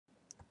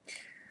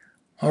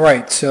All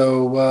right,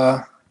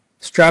 so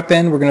strap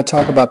in. We're going to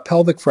talk about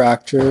pelvic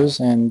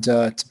fractures, and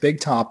it's a big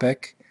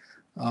topic.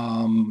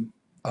 I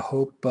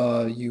hope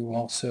you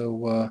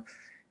also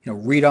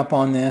read up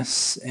on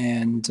this,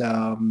 and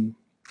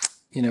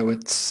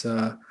it's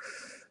a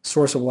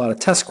source of a lot of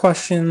test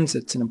questions.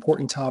 It's an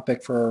important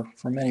topic for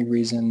many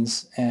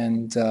reasons,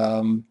 and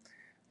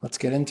let's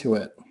get into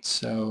it.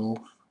 So,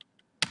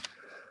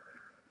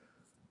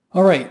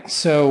 all right,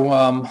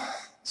 so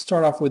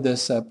start off with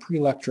this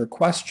pre-lecture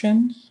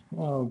question.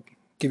 I'll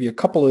give you a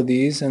couple of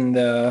these, and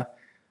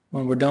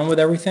when we're done with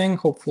everything,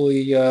 hopefully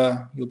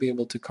you'll be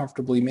able to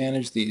comfortably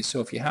manage these.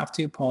 So if you have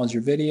to, pause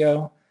your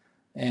video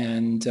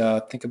and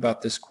think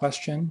about this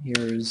question.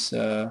 Here's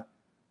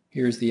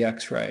the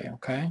x-ray,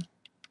 okay?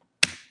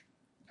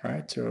 All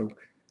right, so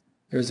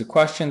there's a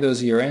question.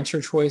 Those are your answer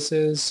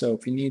choices. So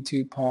if you need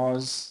to,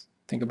 pause,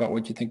 think about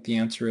what you think the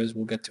answer is.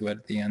 We'll get to it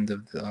at the end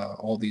of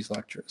all these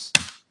lectures.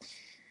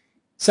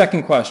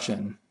 Second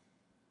question.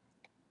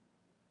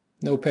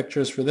 No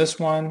pictures for this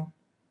one.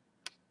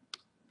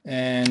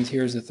 And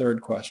here's the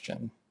third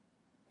question.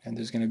 And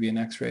there's going to be an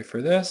x-ray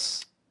for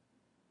this.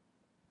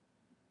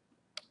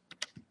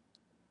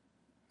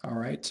 All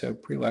right, so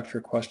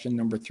pre-lecture question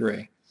number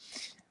 3.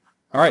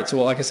 All right,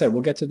 so like I said,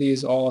 we'll get to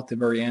these all at the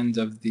very end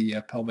of the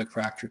pelvic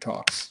fracture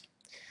talks.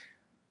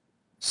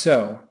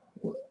 So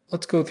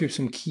let's go through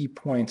some key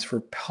points for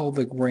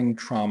pelvic ring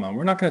trauma.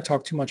 We're not going to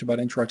talk too much about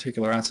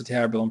intra-articular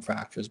acetabulum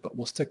fractures, but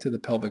we'll stick to the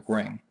pelvic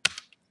ring.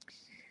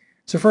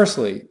 So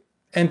firstly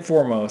and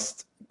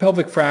foremost,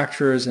 pelvic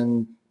fractures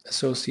and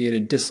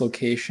associated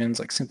dislocations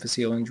like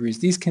symphyseal injuries,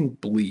 these can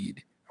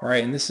bleed, all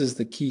right? And this is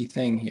the key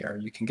thing here.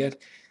 You can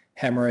get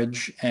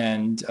hemorrhage,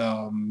 and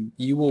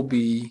you will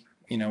be,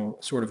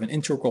 sort of an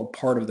integral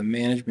part of the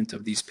management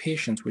of these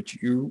patients, which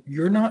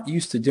you're not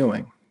used to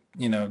doing.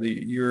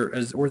 You're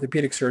as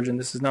orthopedic surgeon,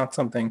 this is not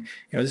something,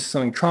 this is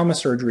something trauma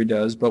surgery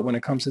does, but when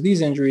it comes to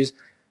these injuries,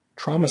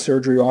 trauma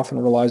surgery often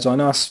relies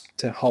on us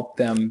to help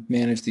them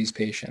manage these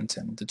patients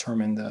and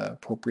determine the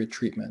appropriate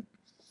treatment.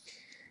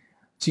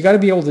 So you got to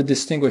be able to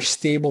distinguish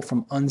stable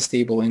from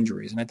unstable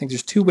injuries. And I think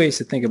there's two ways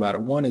to think about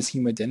it. One is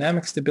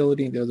hemodynamic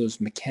stability, and the other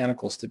is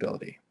mechanical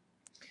stability.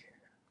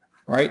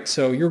 All right,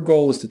 so your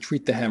goal is to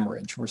treat the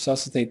hemorrhage,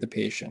 resuscitate the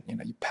patient.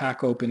 You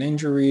pack open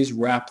injuries,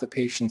 wrap the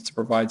patients to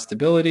provide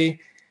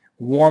stability,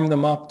 warm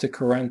them up to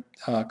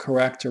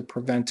correct or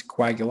prevent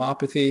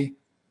coagulopathy,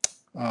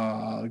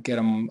 get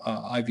them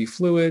IV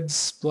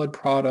fluids, blood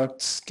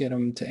products, get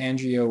them to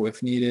angio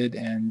if needed,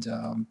 and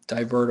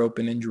divert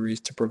open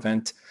injuries to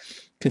prevent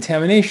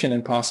contamination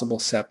and possible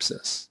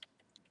sepsis.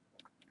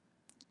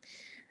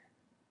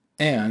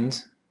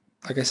 And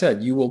like I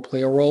said, you will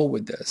play a role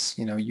with this.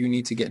 You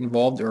need to get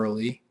involved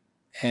early,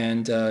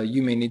 and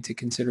you may need to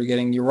consider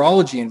getting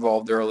urology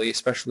involved early,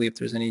 especially if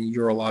there's any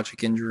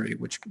urologic injury,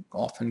 which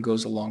often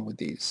goes along with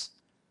these.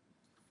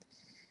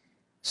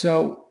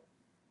 So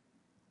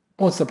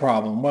what's the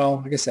problem?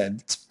 Well, like I said,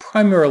 it's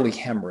primarily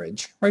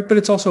hemorrhage, right? But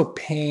it's also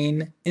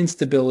pain,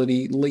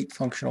 instability, late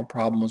functional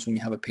problems when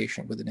you have a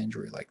patient with an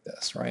injury like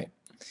this, right?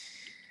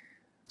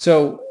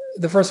 So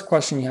the first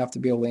question you have to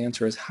be able to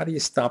answer is, how do you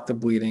stop the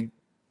bleeding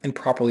and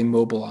properly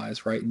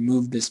mobilize, right? And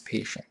move this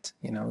patient.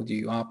 Do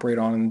you operate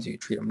on them? Do you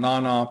treat them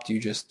non-op? Do you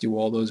just do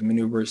all those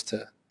maneuvers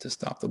to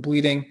stop the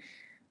bleeding?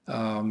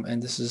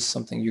 And this is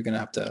something you're going to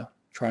have to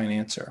try and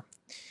answer.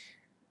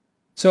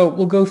 So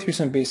we'll go through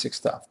some basic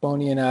stuff: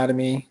 bony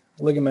anatomy,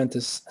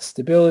 ligamentous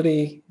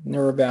stability,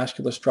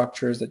 neurovascular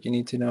structures that you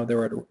need to know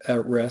they're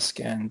at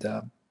risk, and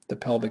the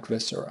pelvic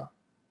viscera.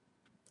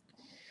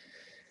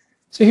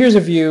 So here's a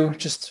view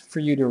just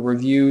for you to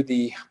review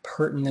the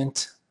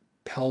pertinent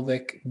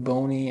pelvic,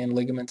 bony, and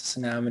ligamentous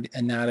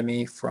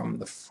anatomy from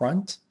the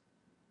front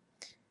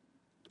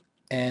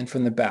and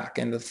from the back.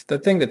 And the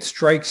thing that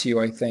strikes you,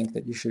 I think,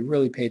 that you should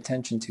really pay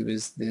attention to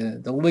is the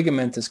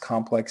ligamentous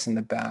complex in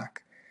the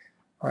back.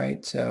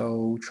 Right,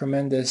 so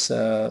tremendous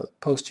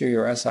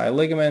posterior SI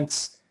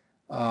ligaments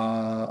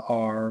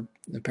are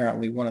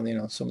apparently one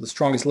of some of the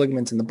strongest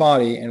ligaments in the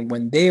body, and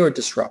when they are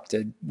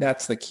disrupted,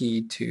 that's the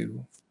key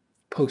to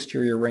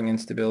posterior ring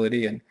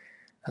instability, and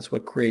that's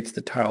what creates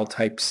the tile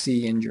type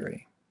C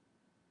injury.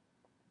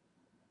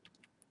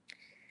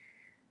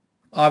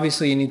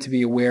 Obviously, you need to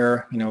be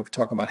aware, if you're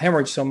talking about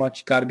hemorrhage so much,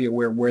 you've got to be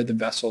aware where the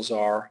vessels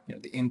are,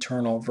 the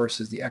internal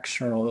versus the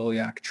external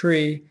iliac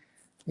tree,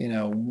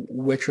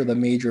 which are the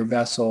major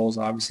vessels.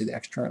 Obviously, the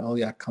external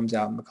iliac comes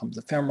out and becomes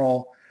the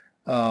femoral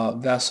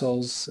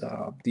vessels.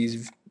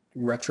 These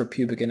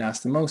retropubic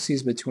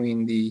anastomoses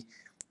between the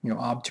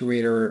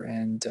obturator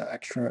and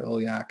external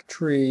iliac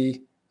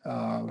tree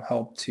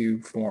help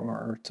to form,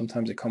 or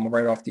sometimes they come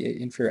right off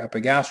the inferior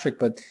epigastric,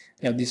 but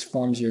these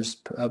forms it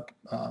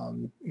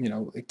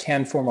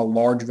can form a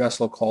large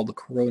vessel called the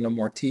corona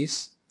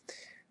mortis.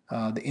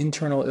 The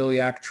internal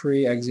iliac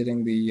tree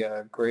exiting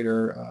the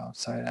greater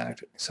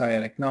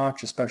sciatic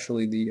notch,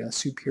 especially the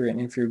superior and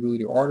inferior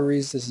gluteal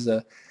arteries. This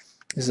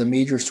is a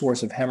major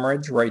source of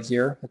hemorrhage right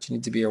here that you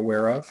need to be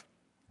aware of.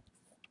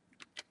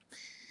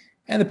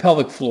 And the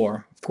pelvic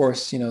floor. Of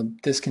course,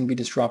 this can be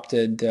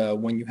disrupted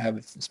when you have,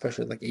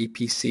 especially like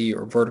APC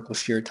or vertical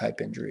shear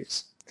type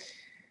injuries.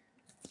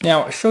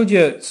 Now, I showed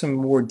you some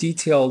more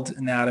detailed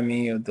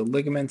anatomy of the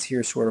ligaments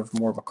here, sort of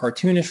more of a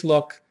cartoonish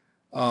look.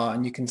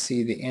 And you can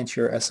see the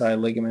anterior SI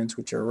ligaments,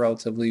 which are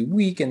relatively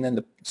weak, and then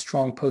the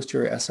strong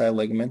posterior SI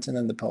ligaments, and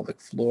then the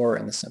pelvic floor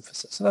and the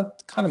symphysis. So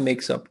that kind of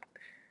makes up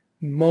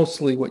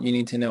mostly what you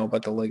need to know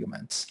about the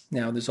ligaments.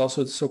 Now, there's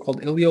also the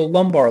so-called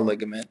iliolumbar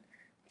ligament,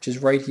 which is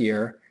right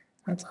here.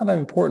 That's not an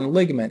important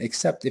ligament,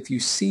 except if you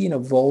see an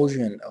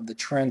avulsion of the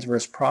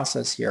transverse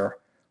process here,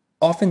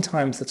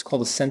 oftentimes that's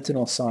called a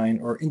sentinel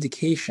sign or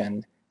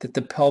indication that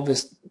the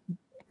pelvis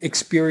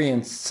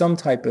experienced some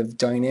type of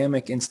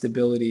dynamic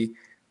instability,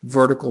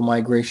 vertical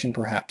migration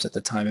perhaps at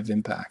the time of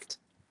impact.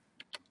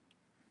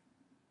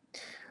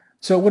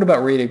 So what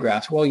about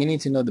radiographs? Well, you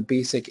need to know the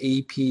basic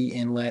AP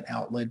inlet,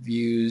 outlet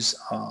views.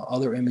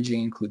 Other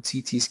imaging include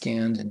CT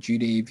scans and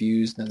Judet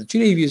views. Now the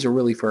Judet views are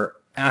really for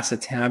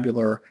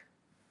acetabular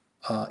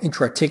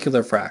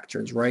intra-articular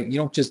fractures, right? You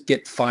don't just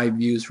get 5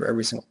 views for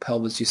every single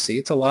pelvis you see.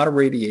 It's a lot of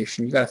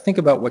radiation. You got to think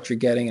about what you're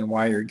getting and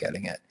why you're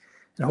getting it.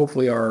 And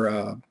hopefully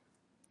our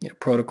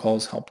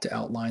protocols help to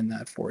outline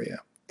that for you.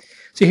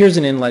 So here's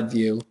an inlet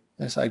view.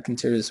 As I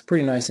consider this a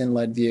pretty nice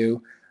inlet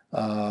view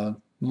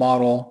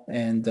model,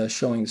 and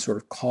showing the sort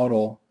of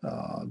caudal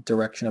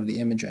direction of the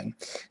imaging.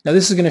 Now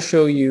this is going to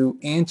show you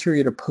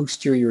anterior to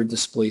posterior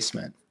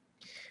displacement.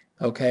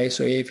 Okay,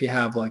 so if you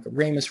have like a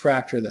ramus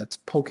fracture that's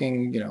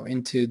poking,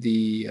 into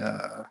the,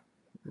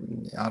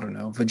 I don't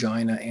know,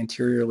 vagina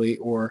anteriorly,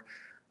 or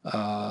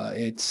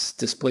it's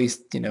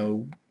displaced,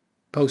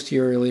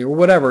 posteriorly, or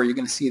whatever, you're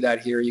going to see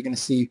that here. You're going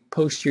to see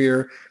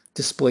posterior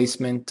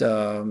displacement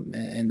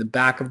in the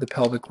back of the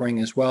pelvic ring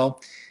as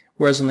well.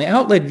 Whereas on the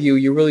outlet view,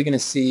 you're really going to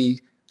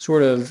see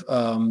sort of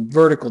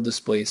vertical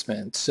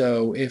displacement.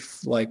 So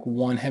if like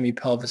one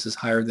hemipelvis is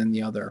higher than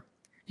the other,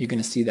 you're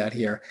going to see that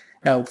here.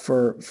 Now,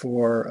 for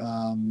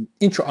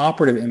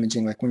intraoperative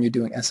imaging, like when you're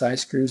doing SI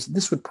screws,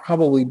 this would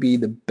probably be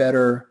the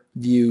better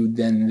view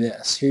than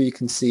this. Here you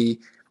can see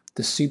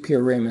the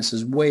superior ramus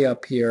is way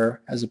up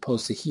here, as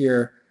opposed to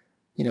here,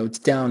 it's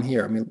down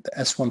here. I mean, the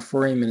S1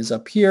 foramen is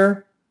up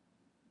here,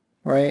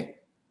 right?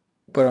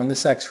 But on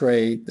this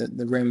X-ray,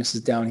 the ramus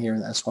is down here,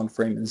 and the S1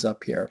 foramen is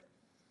up here.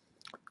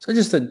 So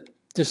just a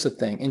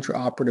thing,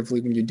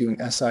 intraoperatively, when you're doing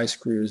SI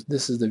screws,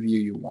 this is the view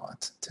you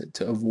want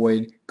to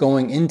avoid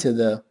going into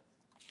the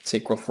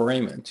sacral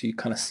foramen, so you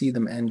kind of see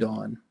them end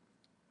on.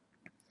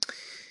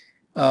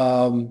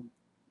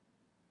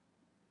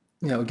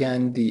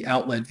 Again, the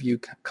outlet view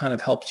kind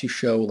of helps you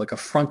show like a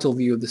frontal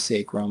view of the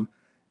sacrum.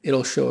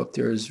 It'll show if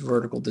there's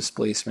vertical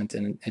displacement,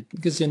 and it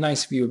gives you a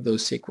nice view of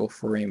those sacral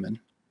foramen.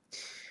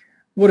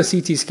 What a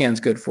CT scan's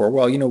good for?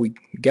 Well, we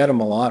get them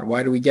a lot.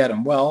 Why do we get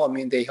them? Well, I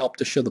mean, they help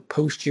to show the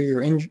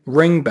posterior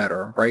ring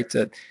better, right?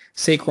 That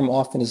sacrum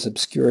often is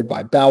obscured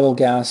by bowel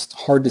gas,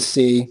 hard to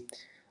see.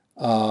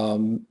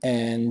 You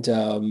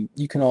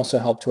can also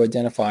help to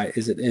identify,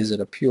 is it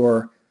a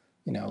pure,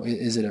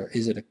 is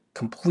it a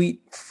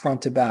complete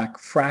front to back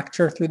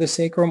fracture through the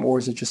sacrum, or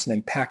is it just an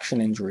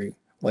impaction injury,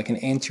 like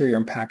an anterior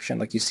impaction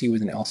like you see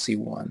with an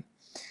LC1?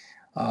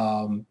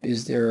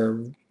 Is there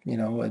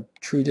a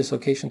true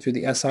dislocation through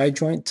the SI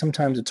joint?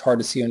 Sometimes it's hard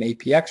to see on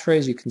AP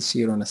x-rays. You can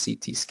see it on a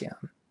CT scan.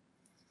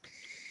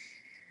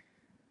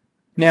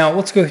 Now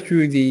let's go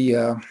through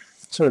the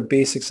sort of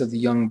basics of the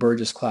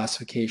Young-Burgess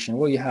classification.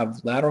 Well, you have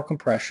lateral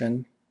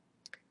compression,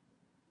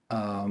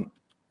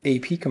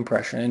 AP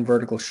compression, and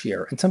vertical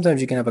shear. And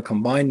sometimes you can have a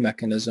combined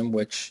mechanism,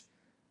 which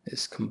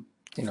is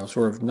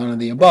sort of none of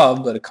the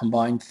above, but a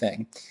combined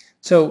thing.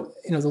 So,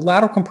 the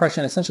lateral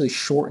compression essentially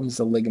shortens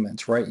the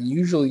ligaments, right?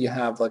 Usually you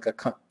have like a,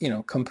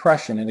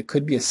 compression, and it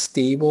could be a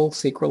stable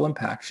sacral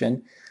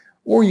impaction,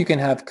 or you can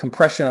have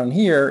compression on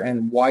here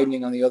and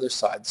widening on the other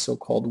side,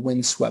 so-called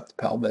windswept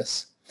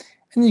pelvis.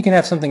 And you can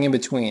have something in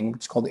between,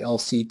 which is called the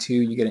LC2.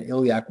 You get an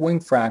iliac wing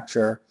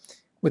fracture,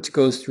 which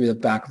goes through the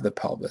back of the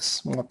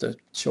pelvis. We'll have to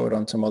show it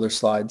on some other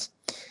slides.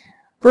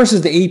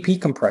 Versus the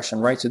AP compression,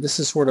 right? So this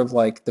is sort of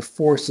like the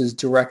force is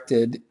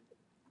directed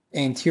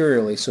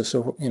anteriorly. So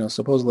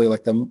supposedly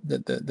like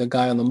the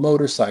guy on the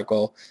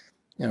motorcycle,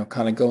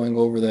 kind of going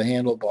over the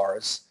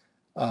handlebars,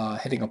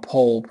 hitting a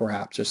pole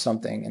perhaps or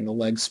something, and the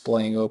legs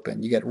splaying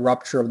open. You get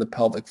rupture of the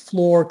pelvic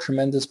floor,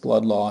 tremendous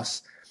blood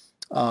loss,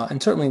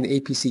 and certainly in the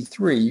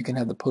APC3, you can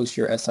have the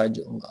posterior SI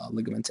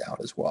ligaments out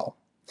as well.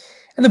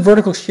 And the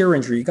vertical shear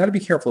injury, you got to be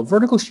careful.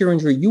 Vertical shear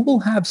injury, you will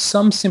have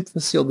some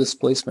symphyseal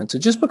displacement. So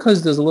just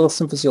because there's a little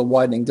symphyseal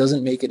widening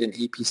doesn't make it an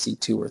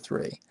APC2 or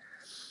 3,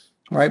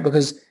 right?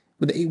 Because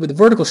with the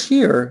vertical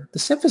shear, the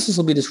symphysis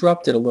will be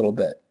disrupted a little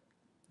bit,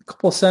 a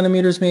couple of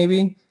centimeters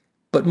maybe,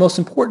 but most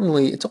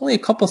importantly, it's only a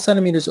couple of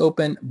centimeters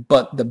open,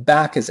 but the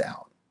back is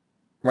out,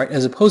 right?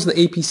 As opposed to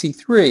the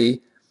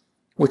APC3,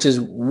 which is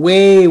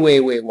way, way,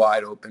 way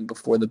wide open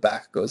before the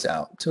back goes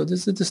out. So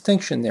there's a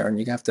distinction there, and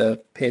you have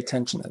to pay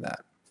attention to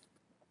that.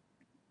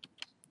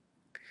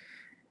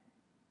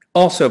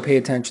 Also pay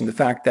attention to the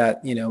fact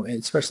that,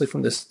 especially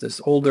from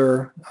this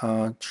older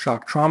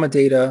shock trauma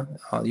data,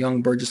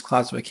 Young Burgess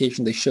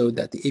classification, they showed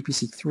that the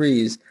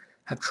APC3s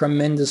have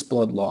tremendous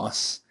blood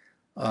loss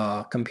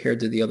compared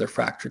to the other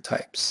fracture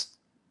types.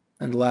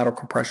 And the lateral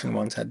compression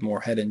ones had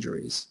more head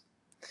injuries.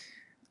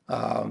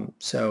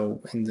 So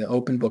in the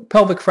open book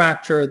pelvic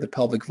fracture, the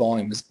pelvic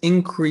volume is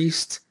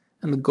increased,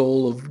 and the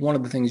goal of one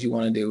of the things you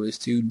want to do is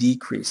to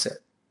decrease it.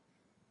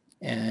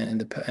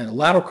 And in a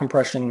lateral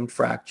compression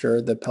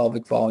fracture, the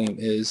pelvic volume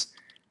is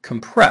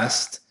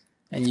compressed,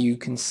 and you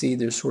can see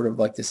there's sort of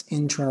like this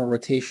internal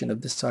rotation of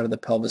this side of the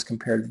pelvis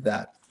compared to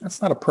that.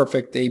 That's not a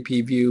perfect AP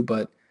view,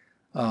 but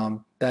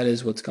that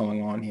is what's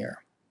going on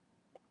here.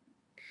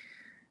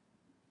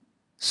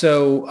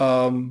 So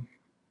I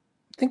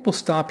think we'll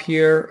stop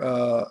here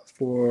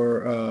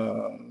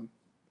for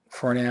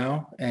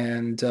now,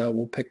 and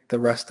we'll pick the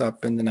rest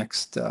up in the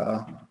next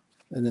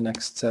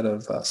set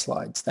of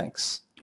slides. Thanks.